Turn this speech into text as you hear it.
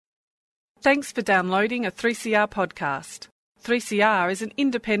Thanks for downloading a 3CR podcast. 3CR is an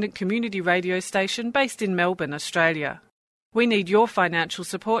independent community radio station based in Melbourne, Australia. We need your financial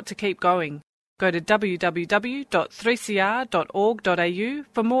support to keep going. Go to www.3cr.org.au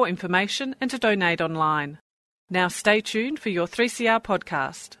for more information and to donate online. Now stay tuned for your 3CR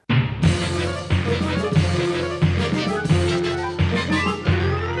podcast.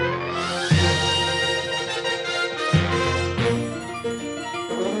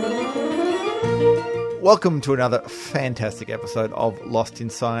 Welcome to another fantastic episode of Lost in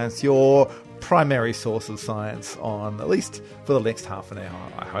Science, your primary source of science on, at least for the next half an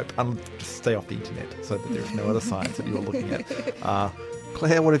hour, I hope. Just stay off the internet so that there's no other science that you're looking at.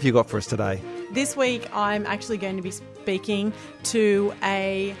 Claire, what have you got for us today? This week I'm actually going to be speaking to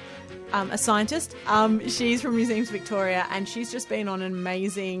a scientist. She's from Museums Victoria, and she's just been on an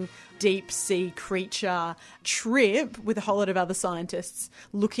amazing deep sea creature trip with a whole lot of other scientists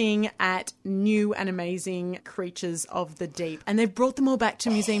looking at new and amazing creatures of the deep. And they've brought them all back to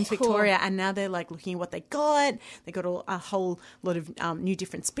Museums Victoria, and now they're like looking at what they got. They got a whole lot of new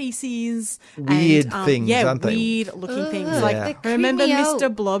different species. Weird things, aren't they? Weird looking things. Yeah. Like, remember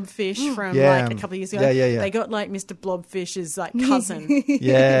Mr. Blobfish from like a couple of years ago? Yeah. They got like Mr. Blobfish's like cousin.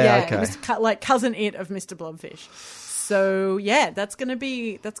 Okay. Like cousin it of Mr. Blobfish. So yeah, that's gonna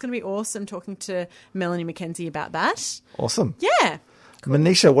be awesome talking to Melanie McKenzie about that. Awesome. Yeah. Cool.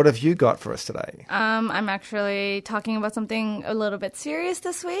 Manisha, what have you got for us today? I'm actually talking about something a little bit serious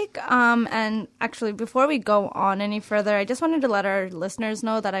this week. And actually, before we go on any further, I just wanted to let our listeners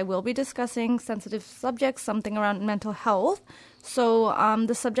know that I will be discussing sensitive subjects, something around mental health. So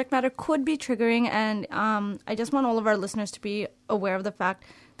the subject matter could be triggering, and I just want all of our listeners to be aware of the fact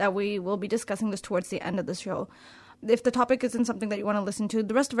that we will be discussing this towards the end of the show. If the topic isn't something that you want to listen to,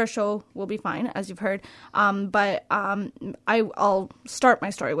 the rest of our show will be fine, as you've heard. But I'll start my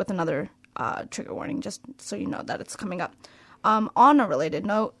story with another trigger warning, just so you know that it's coming up. On a related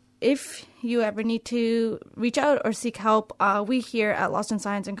note, if you ever need to reach out or seek help, we here at Lost in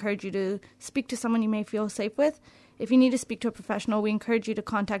Science encourage you to speak to someone you may feel safe with. If you need to speak to a professional, we encourage you to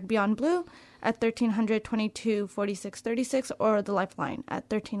contact Beyond Blue at 1300 22 46 36 or the Lifeline at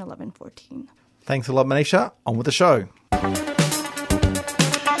 13 11 14. Thanks a lot, Manisha. On with the show.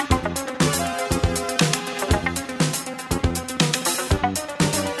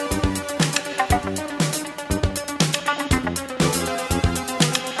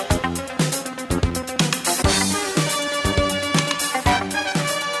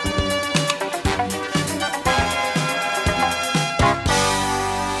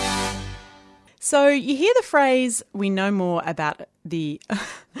 So you hear the phrase, we know more about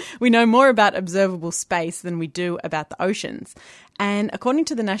observable space than we do about the oceans. And according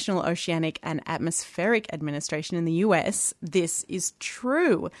to the National Oceanic and Atmospheric Administration in the US, this is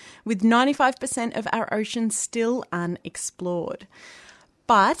true, with 95% of our oceans still unexplored.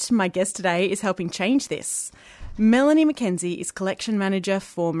 But my guest today is helping change this. Melanie McKenzie is collection manager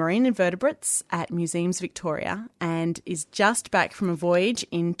for marine invertebrates at Museums Victoria and is just back from a voyage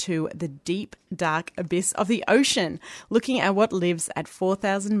into the deep, dark abyss of the ocean, looking at what lives at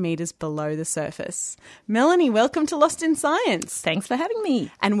 4,000 metres below the surface. Melanie, welcome to Lost in Science. Thanks for having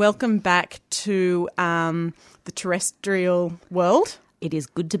me. And welcome back to the terrestrial world. It is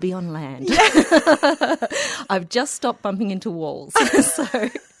good to be on land. I've just stopped bumping into walls.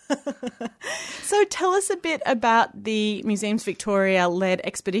 So tell us a bit about the Museums Victoria-led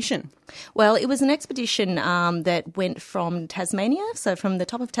expedition. Well, it was an expedition that went from Tasmania, so from the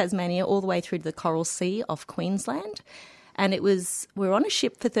top of Tasmania all the way through to the Coral Sea off Queensland. And we were on a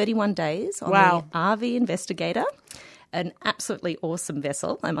ship for 31 days on the RV Investigator. An absolutely awesome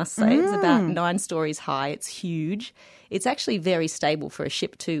vessel, I must say. It's about 9 stories high. It's huge. It's actually very stable for a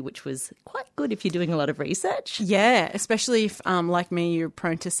ship too, which was quite good if you're doing a lot of research. Yeah, especially if, like me, you're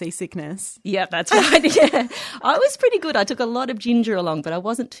prone to seasickness. Yeah, that's right. Yeah, I was pretty good. I took a lot of ginger along, but I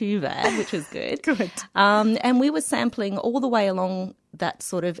wasn't too bad, which was good. Good. And we were sampling all the way along that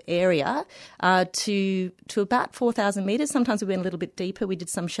sort of area to about 4,000 metres. Sometimes we went a little bit deeper. We did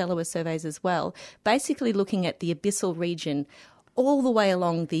some shallower surveys as well, basically looking at the abyssal region all the way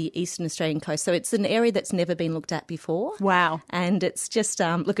along the eastern Australian coast. So it's an area that's never been looked at before. Wow. And it's just,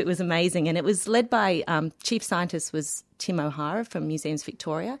 it was amazing. And it was led by, chief scientist was Tim O'Hara from Museums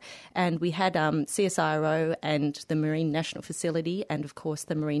Victoria, and we had CSIRO and the Marine National Facility and, of course,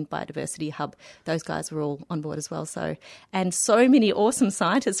 the Marine Biodiversity Hub. Those guys were all on board as well. So many awesome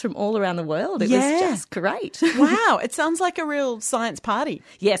scientists from all around the world. It was just great. Wow. It sounds like a real science party.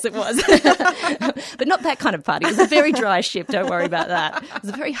 Yes, it was. But not that kind of party. It was a very dry ship. Don't worry about that. It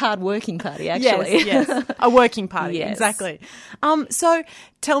was a very hard-working party, actually. Yes. A working party. Yes. Exactly. So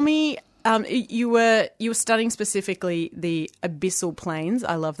tell me, You were studying specifically the abyssal plains.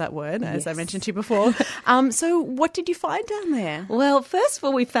 I love that word, as I mentioned to you before. So what did you find down there? Well, first of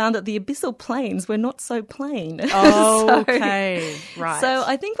all, we found that the abyssal plains were not so plain. Oh, okay. Right. So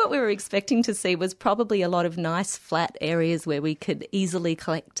I think what we were expecting to see was probably a lot of nice flat areas where we could easily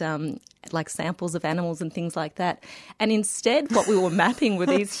collect like samples of animals and things like that. And instead what we were mapping were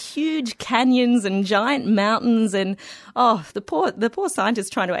these huge canyons and giant mountains, and the poor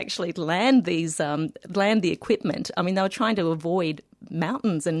scientists trying to actually land the equipment. I mean, they were trying to avoid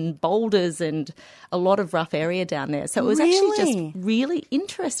mountains and boulders and a lot of rough area down there. So it was actually just really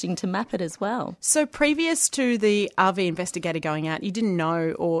interesting to map it as well. So previous to the RV investigator going out, you didn't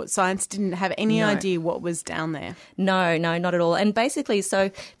know, or science didn't have any idea what was down there? No, not at all. And basically,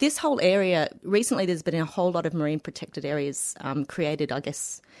 so this whole area, recently there's been a whole lot of marine protected areas created, I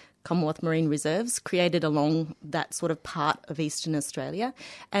guess, Commonwealth Marine Reserves created along that sort of part of Eastern Australia.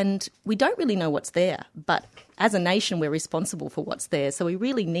 And we don't really know what's there, but as a nation, we're responsible for what's there. So we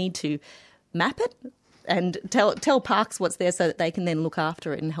really need to map it and tell parks what's there so that they can then look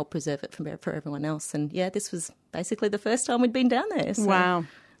after it and help preserve it for everyone else. And yeah, this was basically the first time we'd been down there. So.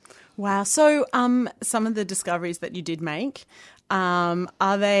 Wow. So some of the discoveries that you did make,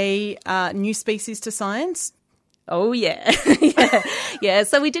 are they new species to science? Oh, yeah. Yeah.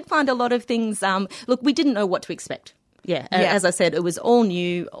 So we did find a lot of things. Look, we didn't know what to expect. Yeah. As I said, it was all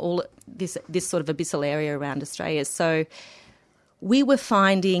new, all this sort of abyssal area around Australia. So we were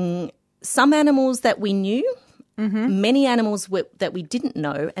finding some animals that we knew, many animals that we didn't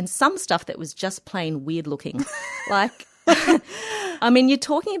know, and some stuff that was just plain weird looking. Like, I mean, you're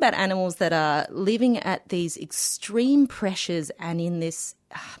talking about animals that are living at these extreme pressures and in this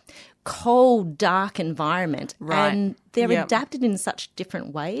cold, dark environment. Right. And they're adapted in such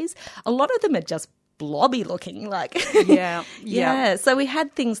different ways. A lot of them are just blobby looking, like. Yeah. So we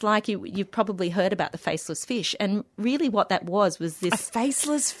had things like, you've probably heard about the faceless fish, and really what that was this... A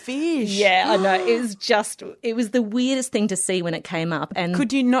faceless fish? Yeah, I know. It was the weirdest thing to see when it came up. And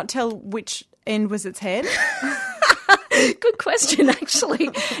could you not tell which end was its head? Good question, actually.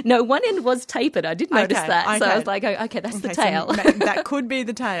 No, one end was tapered. I did notice that. Okay. So I was like, okay, that's the tail. So that could be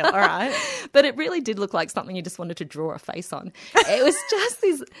the tail. All right. But it really did look like something you just wanted to draw a face on. It was just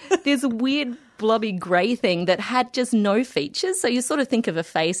this weird blobby grey thing that had just no features. So you sort of think of a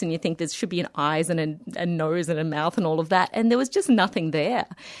face and you think there should be an eyes and a nose and a mouth and all of that. And there was just nothing there.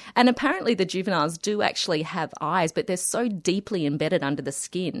 And apparently the juveniles do actually have eyes, but they're so deeply embedded under the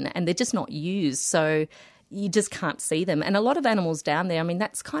skin and they're just not used. So you just can't see them. And a lot of animals down there, I mean,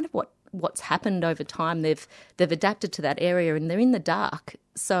 that's kind of what's happened over time. They've adapted to that area and they're in the dark.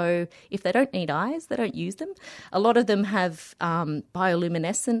 So if they don't need eyes, they don't use them. A lot of them have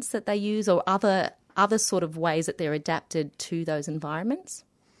bioluminescence that they use, or other sort of ways that they're adapted to those environments.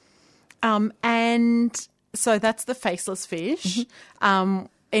 And so that's the faceless fish.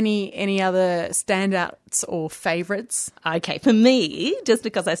 Any other standouts or favourites? Okay, for me, just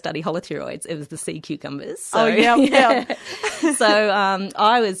because I study holothuroids, it was the sea cucumbers. So, yeah. So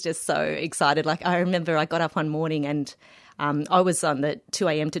I was just so excited. Like, I remember I got up one morning and I was on the 2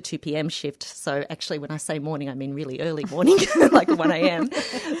 a.m. to 2 p.m. shift. So actually, when I say morning, I mean really early morning, like 1 a.m.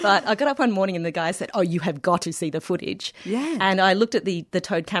 But I got up one morning and the guy said, "Oh, you have got to see the footage." Yeah. And I looked at the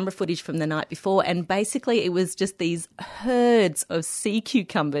towed camera footage from the night before, and basically it was just these herds of sea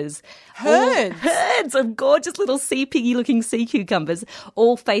cucumbers. Herds of gorgeous little sea piggy-looking sea cucumbers,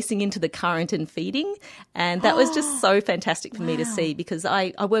 all facing into the current and feeding. And that was just so fantastic for me to see, because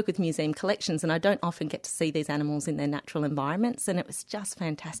I work with museum collections and I don't often get to see these animals in their natural environments, and it was just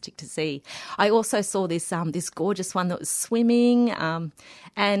fantastic to see. I also saw this gorgeous one that was swimming,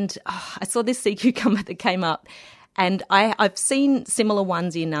 and I saw this sea cucumber that came up, and I've seen similar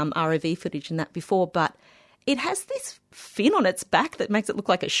ones in ROV footage and that before, but it has this fin on its back that makes it look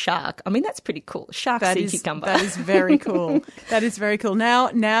like a shark. I mean, that's pretty cool. Shark sea cucumber. That is very cool. That is very cool.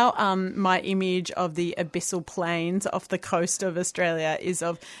 Now, my image of the abyssal plains off the coast of Australia is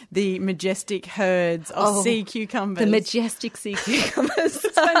of the majestic herds of sea cucumbers. The majestic sea cucumbers.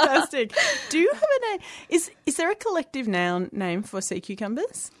 It's fantastic. Do you have a name? Is there a collective noun name for sea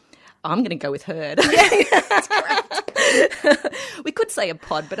cucumbers? I'm going to go with herd. That's great. We could say a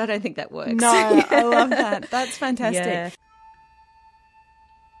pod, but I don't think that works. No, I love that. That's fantastic. Yeah.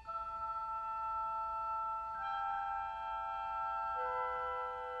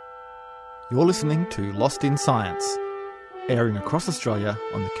 You're listening to Lost in Science, airing across Australia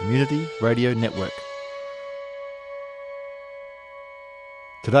on the Community Radio Network.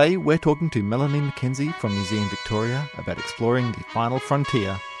 Today we're talking to Melanie McKenzie from Museum Victoria about exploring the final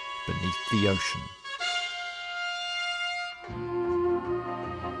frontier beneath the ocean.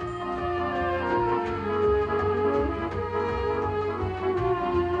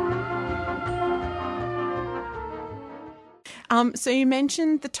 So you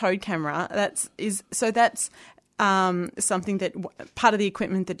mentioned the towed camera. That's something that part of the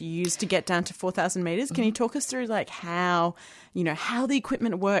equipment that you use to get down to 4,000 meters. Can you talk us through how the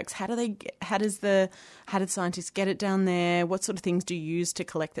equipment works? How do the scientists get it down there? What sort of things do you use to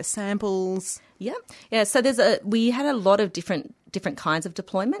collect the samples? Yeah. So we had a lot of different kinds of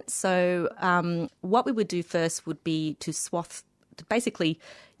deployments. So what we would do first would be to swath. Basically,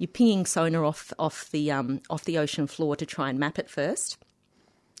 you're pinging sonar off the ocean floor to try and map it first.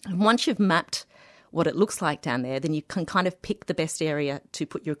 And once you've mapped what it looks like down there, then you can kind of pick the best area to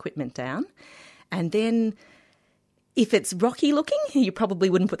put your equipment down. And then if it's rocky looking, you probably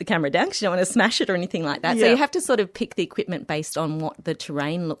wouldn't put the camera down because you don't want to smash it or anything like that. Yeah. So you have to sort of pick the equipment based on what the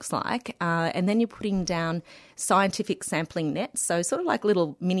terrain looks like. And then you're putting down scientific sampling nets, so sort of like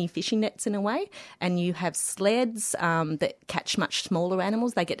little mini fishing nets in a way. And you have sleds that catch much smaller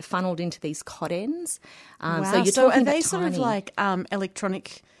animals. They get funneled into these cod ends. Wow. So are they sort of like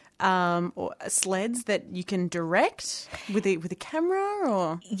electronic or sleds that you can direct with a camera,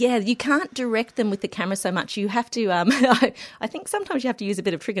 or? Yeah, you can't direct them with the camera so much. You have to, I think sometimes you have to use a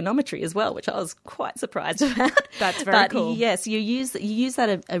bit of trigonometry as well, which I was quite surprised about. That's very cool. Yes, you use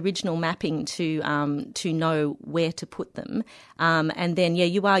that original mapping to know where to put them. And then,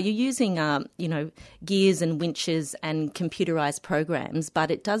 you're using, gears and winches and computerized programs, but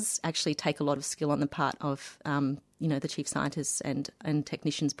it does actually take a lot of skill on the part of, the chief scientists and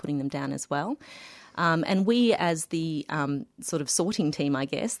technicians putting them down as well. And we, as the sort of sorting team, I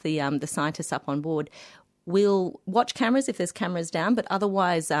guess, the scientists up on board, will watch cameras if there's cameras down, but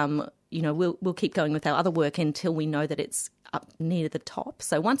otherwise, we'll keep going with our other work until we know that it's up near the top.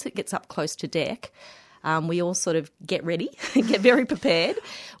 So once it gets up close to deck, we all sort of get ready, get very prepared.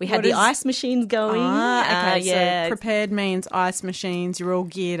 We had the ice machines going. So prepared means ice machines. You're all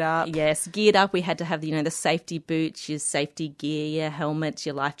geared up. Yes, geared up. We had to have, the safety boots, your safety gear, your helmets,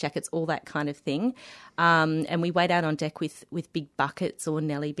 your life jackets, all that kind of thing. And we wait out on deck with big buckets or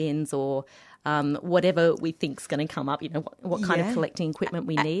Nelly bins or whatever we think's going to come up, what kind of collecting equipment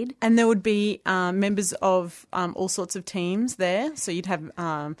we need. And there would be members of all sorts of teams there. So you'd have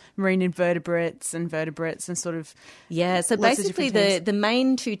marine invertebrates and vertebrates and sort of... Yeah, so basically the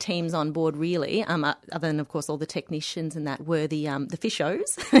main two teams on board really, other than, of course, all the technicians and that, were the fishos,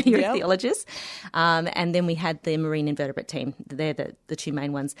 your ichthyologists, and then we had the marine invertebrate team. They're the two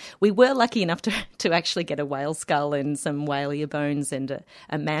main ones. We were lucky enough to actually get a whale skull and some whale ear bones and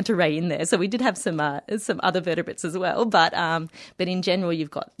a manta ray in there. So we did have some other vertebrates as well, but in general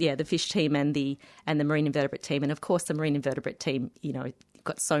you've got the fish team and the marine invertebrate team, and of course the marine invertebrate team, you've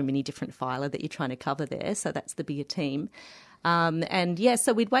got so many different phyla that you're trying to cover there, so that's the bigger team.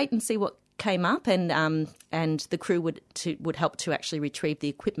 So we'd wait and see what came up, and the crew would help to actually retrieve the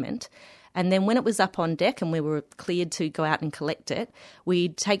equipment. And then when it was up on deck and we were cleared to go out and collect it,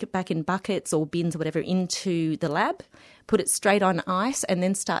 we'd take it back in buckets or bins or whatever into the lab, put it straight on ice, and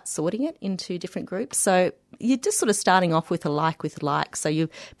then start sorting it into different groups. So you're just sort of starting off with a like with like. So you're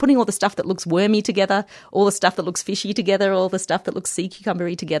putting all the stuff that looks wormy together, all the stuff that looks fishy together, all the stuff that looks sea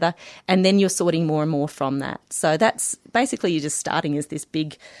cucumbery together, and then you're sorting more and more from that. So that's basically, you're just starting as this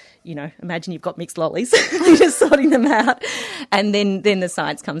big... imagine you've got mixed lollies, you're just sorting them out. And then the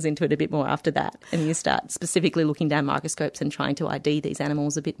science comes into it a bit more after that. And you start specifically looking down microscopes and trying to ID these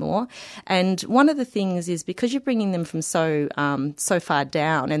animals a bit more. And one of the things is, because you're bringing them from so far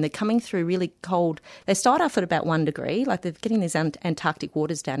down and they're coming through really cold, they start off at about 1 degree, like they're getting these Antarctic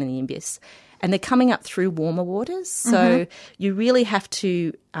waters down in the Imbiss. And they're coming up through warmer waters. So you really have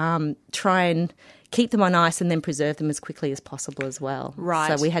to try and keep them on ice and then preserve them as quickly as possible as well. Right.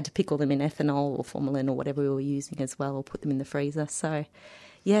 So we had to pickle them in ethanol or formalin or whatever we were using as well, or put them in the freezer. So,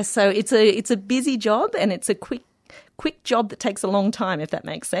 so it's a busy job, and it's a quick job that takes a long time, if that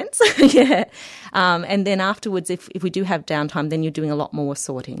makes sense. And then afterwards, if we do have downtime, then you're doing a lot more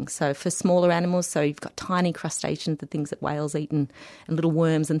sorting. So for smaller animals, so you've got tiny crustaceans, the things that whales eat, and little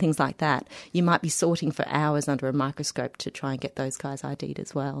worms and things like that, you might be sorting for hours under a microscope to try and get those guys ID'd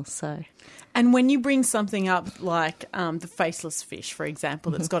as well. So, and when you bring something up like the faceless fish, for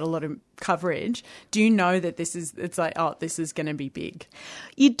example, that's got a lot of coverage, do you know that this is going to be big?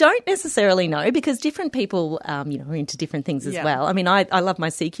 You don't necessarily know, because different people are into different things as well. I mean, I love my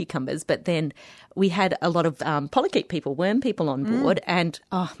sea cucumbers, but then we had a lot of polychaete people, worm people on board, and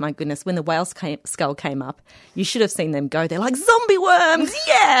oh my goodness, when the whale skull came up, you should have seen them go. They're like, zombie worms,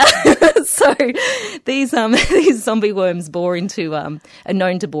 yeah! So these zombie worms are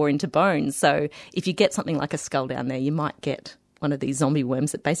known to bore into bones. So if you get something like a skull down there, you might get one of these zombie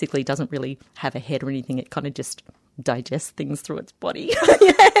worms that basically doesn't really have a head or anything. It kind of just digest things through its body.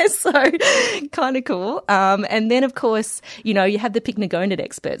 Yeah, so kind of cool. And then, of course, you have the pycnogonid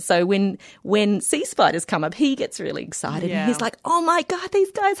expert. So when sea spiders come up, he gets really excited. Yeah. And he's like, oh, my God,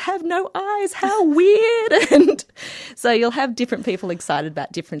 these guys have no eyes. How weird. And so you'll have different people excited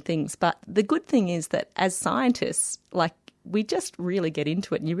about different things. But the good thing is that as scientists, we just really get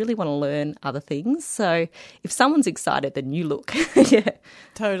into it and you really want to learn other things. So if someone's excited, then you look. Yeah.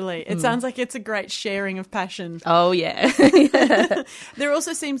 Totally. It sounds like it's a great sharing of passion. Oh, yeah. There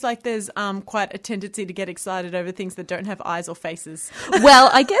also seems like there's quite a tendency to get excited over things that don't have eyes or faces.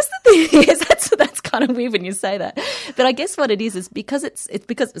 Well, I guess the thing is, that's kind of weird when you say that. But I guess what it is because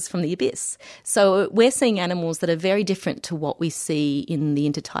it's from the abyss. So we're seeing animals that are very different to what we see in the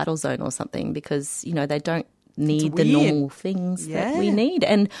intertidal zone or something because, they don't need the normal things that we need.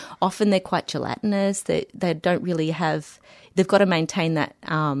 And often they're quite gelatinous. They don't really have – they've got to maintain that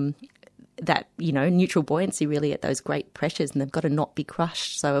neutral buoyancy really at those great pressures, and they've got to not be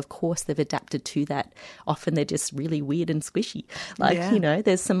crushed. So, of course, they've adapted to that. Often they're just really weird and squishy.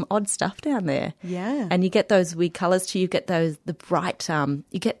 There's some odd stuff down there. Yeah. And you get those weird colours too. You get the bright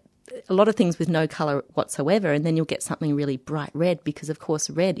you get a lot of things with no colour whatsoever, and then you'll get something really bright red because, of course,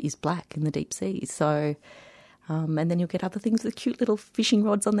 red is black in the deep sea. So... and then you'll get other things with cute little fishing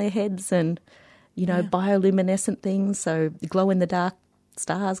rods on their heads and, bioluminescent things, so glow-in-the-dark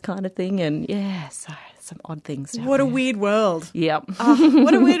stars kind of thing. And, so some odd things. What a weird world. Yep.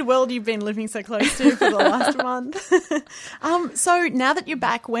 What a weird world you've been living so close to for the last month. So now that you're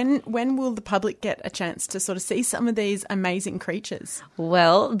back, when will the public get a chance to sort of see some of these amazing creatures?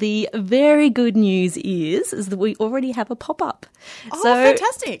 Well, the very good news is that we already have a pop-up. Oh, so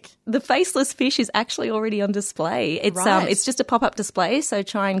fantastic. The faceless fish is actually already on display. It's Right. It's just a pop-up display, so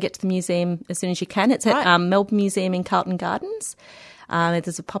try and get to the museum as soon as you can. It's at Melbourne Museum in Carlton Gardens.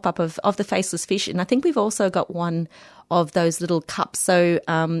 There's a pop-up of the faceless fish, and I think we've also got one of those little cups. So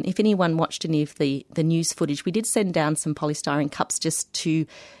if anyone watched any of the news footage, we did send down some polystyrene cups just to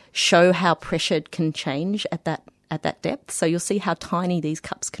show how pressure can change at that depth. So you'll see how tiny these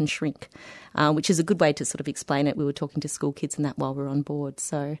cups can shrink, which is a good way to sort of explain it. We were talking to school kids and that while we're on board.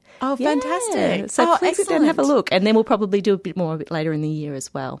 So fantastic. So please excellent. sit down and have a look, and then we'll probably do a bit more of it later in the year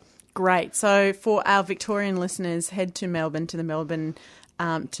as well. Great. So for our Victorian listeners, head to Melbourne, to the Melbourne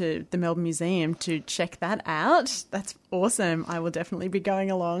Museum to check that out. That's awesome. I will definitely be going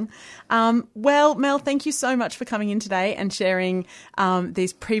along. Well, Mel, thank you so much for coming in today and sharing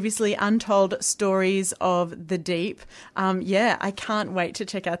these previously untold stories of the deep. I can't wait to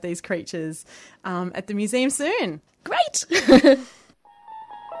check out these creatures at the museum soon. Great.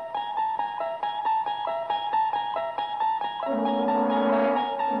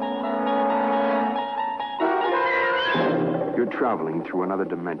 Traveling through another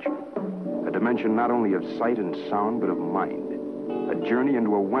dimension. A dimension not only of sight and sound, but of mind. A journey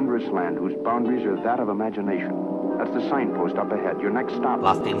into a wondrous land whose boundaries are that of imagination. That's the signpost up ahead. Your next stop.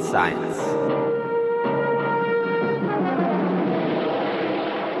 Lost in Science.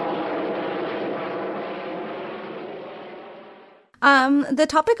 The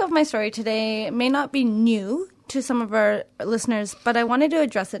topic of my story today may not be new to some of our listeners, but I wanted to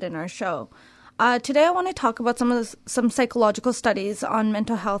address it in our show. Today I want to talk about some psychological studies on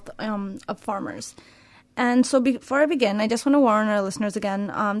mental health of farmers. And so before I begin, I just want to warn our listeners again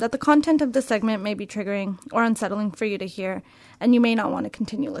that the content of this segment may be triggering or unsettling for you to hear, and you may not want to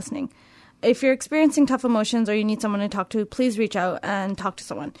continue listening. If you're experiencing tough emotions or you need someone to talk to, please reach out and talk to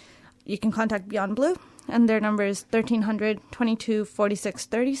someone. You can contact Beyond Blue, and their number is 1300 22 46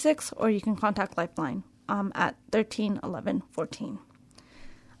 36, or you can contact Lifeline at 13 11 14.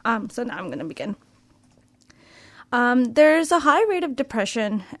 So now I'm going to begin. There's a high rate of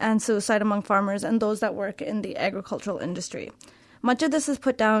depression and suicide among farmers and those that work in the agricultural industry. Much of this is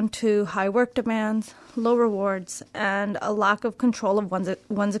put down to high work demands, low rewards, and a lack of control of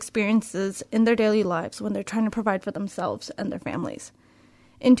one's experiences in their daily lives when they're trying to provide for themselves and their families.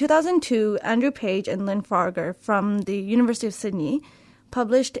 In 2002, Andrew Page and Lynn Farger from the University of Sydney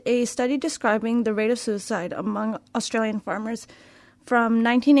published a study describing the rate of suicide among Australian farmers from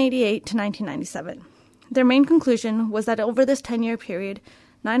 1988 to 1997. Their main conclusion was that over this 10-year period,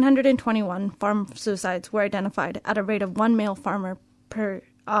 921 farm suicides were identified at a rate of one male farmer for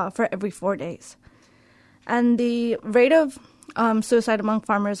every 4 days. And the rate of suicide among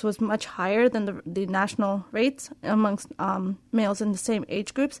farmers was much higher than the national rates amongst males in the same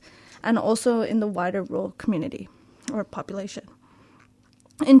age groups and also in the wider rural community or population.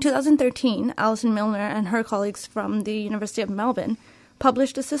 In 2013, Alison Milner and her colleagues from the University of Melbourne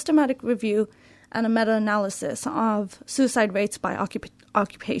published a systematic review and a meta-analysis of suicide rates by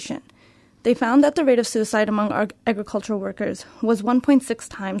occupation. They found that the rate of suicide among agricultural workers was 1.6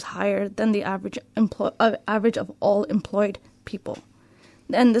 times higher than the average of all employed people.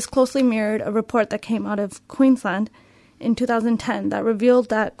 And this closely mirrored a report that came out of Queensland in 2010 that revealed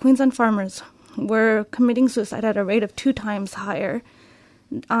that Queensland farmers were committing suicide at a rate of 2 times higher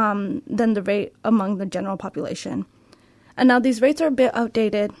than the rate among the general population. And now these rates are a bit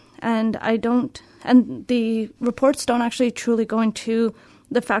outdated, and the reports don't actually truly go into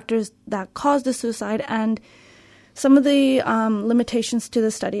the factors that cause the suicide, and some of the limitations to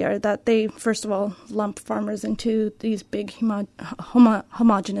the study are that they, first of all, lump farmers into these big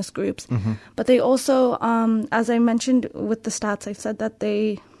homogenous groups. Mm-hmm. But they also, as I mentioned with the stats, I said that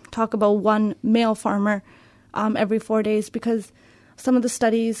they talk about one male farmer every 4 days, because some of the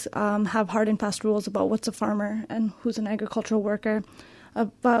studies have hard and fast rules about what's a farmer and who's an agricultural worker,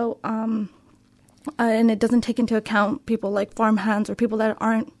 and it doesn't take into account people like farmhands or people that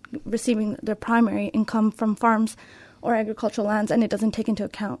aren't receiving their primary income from farms or agricultural lands, and it doesn't take into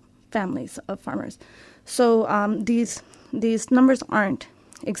account families of farmers. So these numbers aren't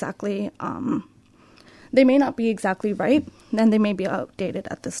exactly, they may not be exactly right, and they may be outdated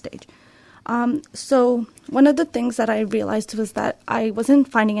at this stage. So one of the things that I realized was that I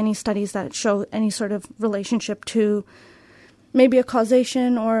wasn't finding any studies that show any sort of relationship to maybe a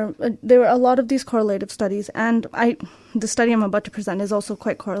causation, or there were a lot of these correlative studies, and the study I'm about to present is also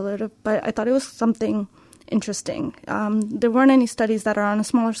quite correlative, but I thought it was something interesting. There weren't any studies that are on a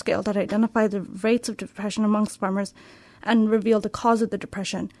smaller scale that identify the rates of depression amongst farmers and reveal the cause of the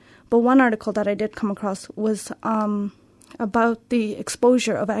depression. But one article that I did come across was about the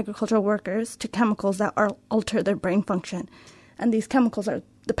exposure of agricultural workers to chemicals that alter their brain function, and these chemicals are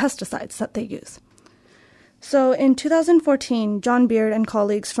the pesticides that they use. So in 2014, John Beard and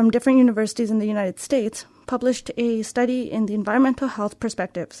colleagues from different universities in the United States published a study in the Environmental Health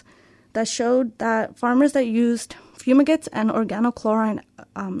Perspectives that showed that farmers that used fumigates and organochlorine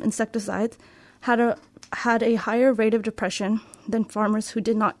insecticides had a higher rate of depression than farmers who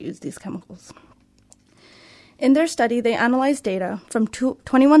did not use these chemicals. In their study, they analyzed data from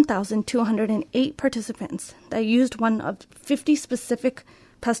 21,208 participants that used one of 50 specific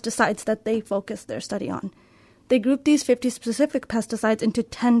pesticides that they focused their study on. They grouped these 50 specific pesticides into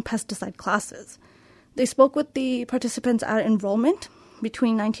 10 pesticide classes. They spoke with the participants at enrollment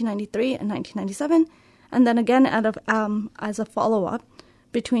between 1993 and 1997, and then again as a follow-up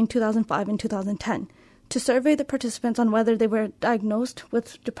between 2005 and 2010 to survey the participants on whether they were diagnosed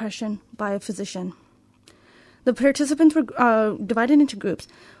with depression by a physician. The participants were divided into groups.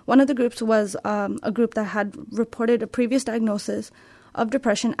 One of the groups was a group that had reported a previous diagnosis of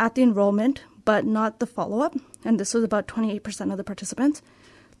depression at the enrollment, but not the follow-up, and this was about 28% of the participants.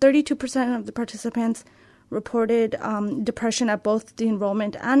 32% of the participants reported depression at both the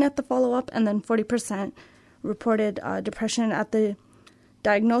enrollment and at the follow-up, and then 40% reported depression at the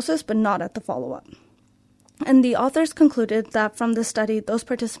diagnosis, but not at the follow-up. And the authors concluded that from the study, those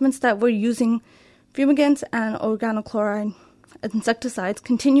participants that were using fumigants and organochloride insecticides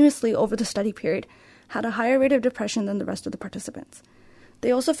continuously over the study period had a higher rate of depression than the rest of the participants.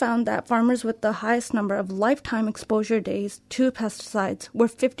 They also found that farmers with the highest number of lifetime exposure days to pesticides were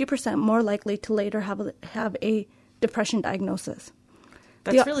 50% more likely to later have a depression diagnosis.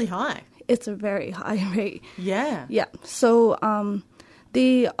 That's really high. It's a very high rate. Yeah. Yeah. So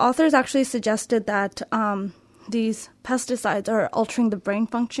the authors actually suggested that these pesticides are altering the brain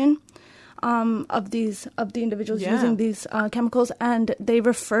function of the individuals using these chemicals, and they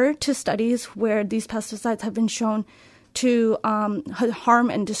refer to studies where these pesticides have been shown to harm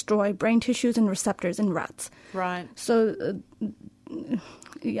and destroy brain tissues and receptors in rats. Right. So,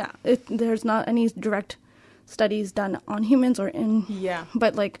 there's not any direct studies done on humans or in... Yeah.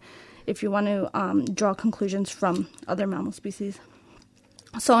 But, if you want to draw conclusions from other mammal species.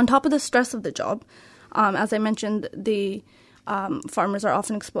 So, on top of the stress of the job, as I mentioned, the farmers are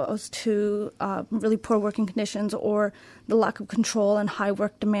often exposed to really poor working conditions or the lack of control and high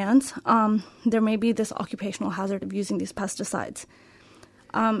work demands. There may be this occupational hazard of using these pesticides.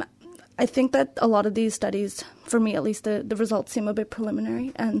 I think that a lot of these studies, for me at least, the results seem a bit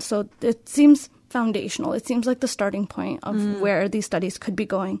preliminary, and so it seems foundational. It seems like the starting point of where these studies could be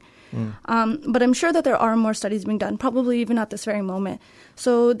going. But I'm sure that there are more studies being done, probably even at this very moment.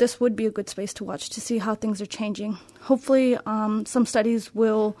 So this would be a good space to watch to see how things are changing. Hopefully some studies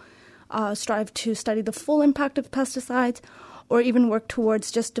will strive to study the full impact of pesticides, or even work towards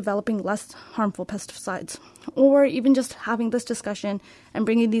just developing less harmful pesticides. Or even just having this discussion and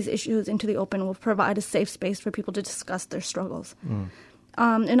bringing these issues into the open will provide a safe space for people to discuss their struggles.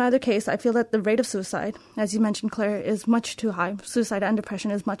 In either case, I feel that the rate of suicide, as you mentioned, Claire, is much too high. Suicide and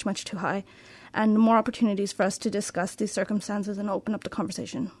depression is much, much too high. And more opportunities for us to discuss these circumstances and open up the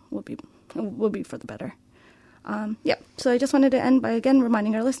conversation will be for the better. So I just wanted to end by, again,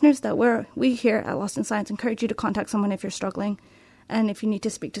 reminding our listeners that we here at Lost in Science encourage you to contact someone if you're struggling and if you need to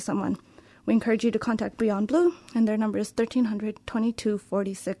speak to someone. We encourage you to contact Beyond Blue, and their number is 1300 22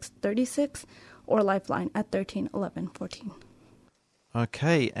 46 36 or Lifeline at 13 11 14.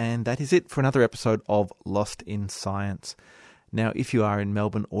 Okay, and that is it for another episode of Lost in Science. Now, if you are in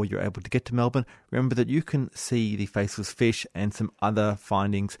Melbourne or you're able to get to Melbourne, remember that you can see the faceless fish and some other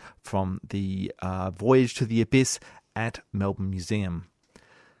findings from the voyage to the abyss at Melbourne Museum.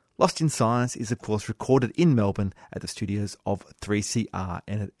 Lost in Science is, of course, recorded in Melbourne at the studios of 3CR,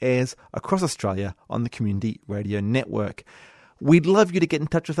 and it airs across Australia on the Community Radio Network. We'd love you to get in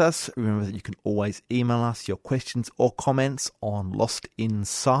touch with us. Remember that you can always email us your questions or comments on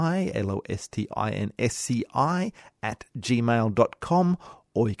lostinsci, LOSTINSCI, @gmail.com,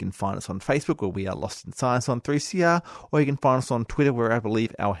 or you can find us on Facebook, where we are Lost in Science on 3CR, or you can find us on Twitter, where I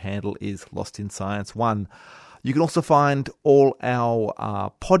believe our handle is Lost in Science 1. You can also find all our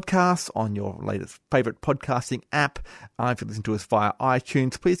podcasts on your latest favourite podcasting app. If you listen to us via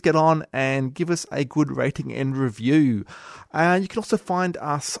iTunes, please get on and give us a good rating and review. You can also find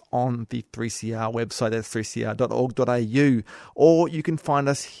us on the 3CR website, that's 3cr.org.au, or you can find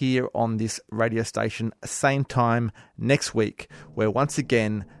us here on this radio station same time next week, where once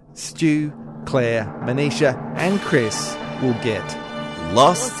again Stu, Claire, Manisha and Chris will get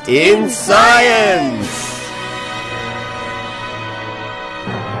Lost in Science!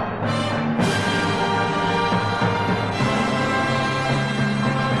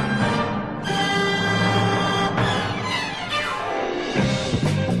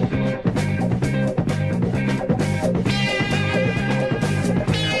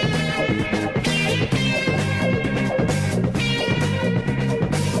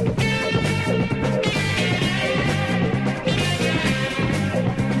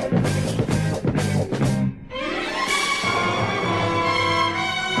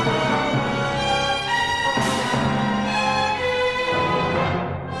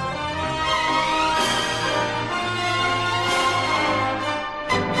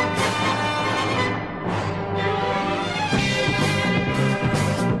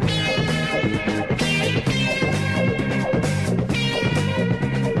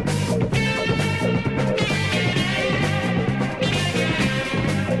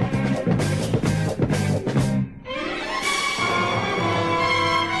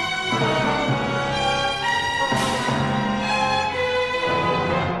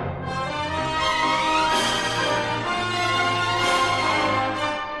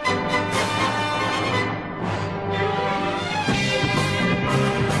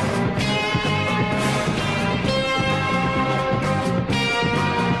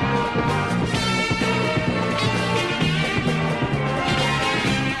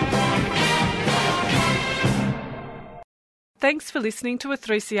 Thanks for listening to a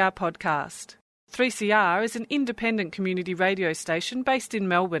 3CR podcast. 3CR is an independent community radio station based in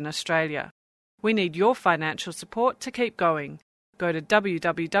Melbourne, Australia. We need your financial support to keep going. Go to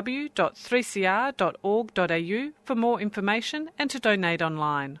www.3cr.org.au for more information and to donate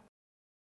online.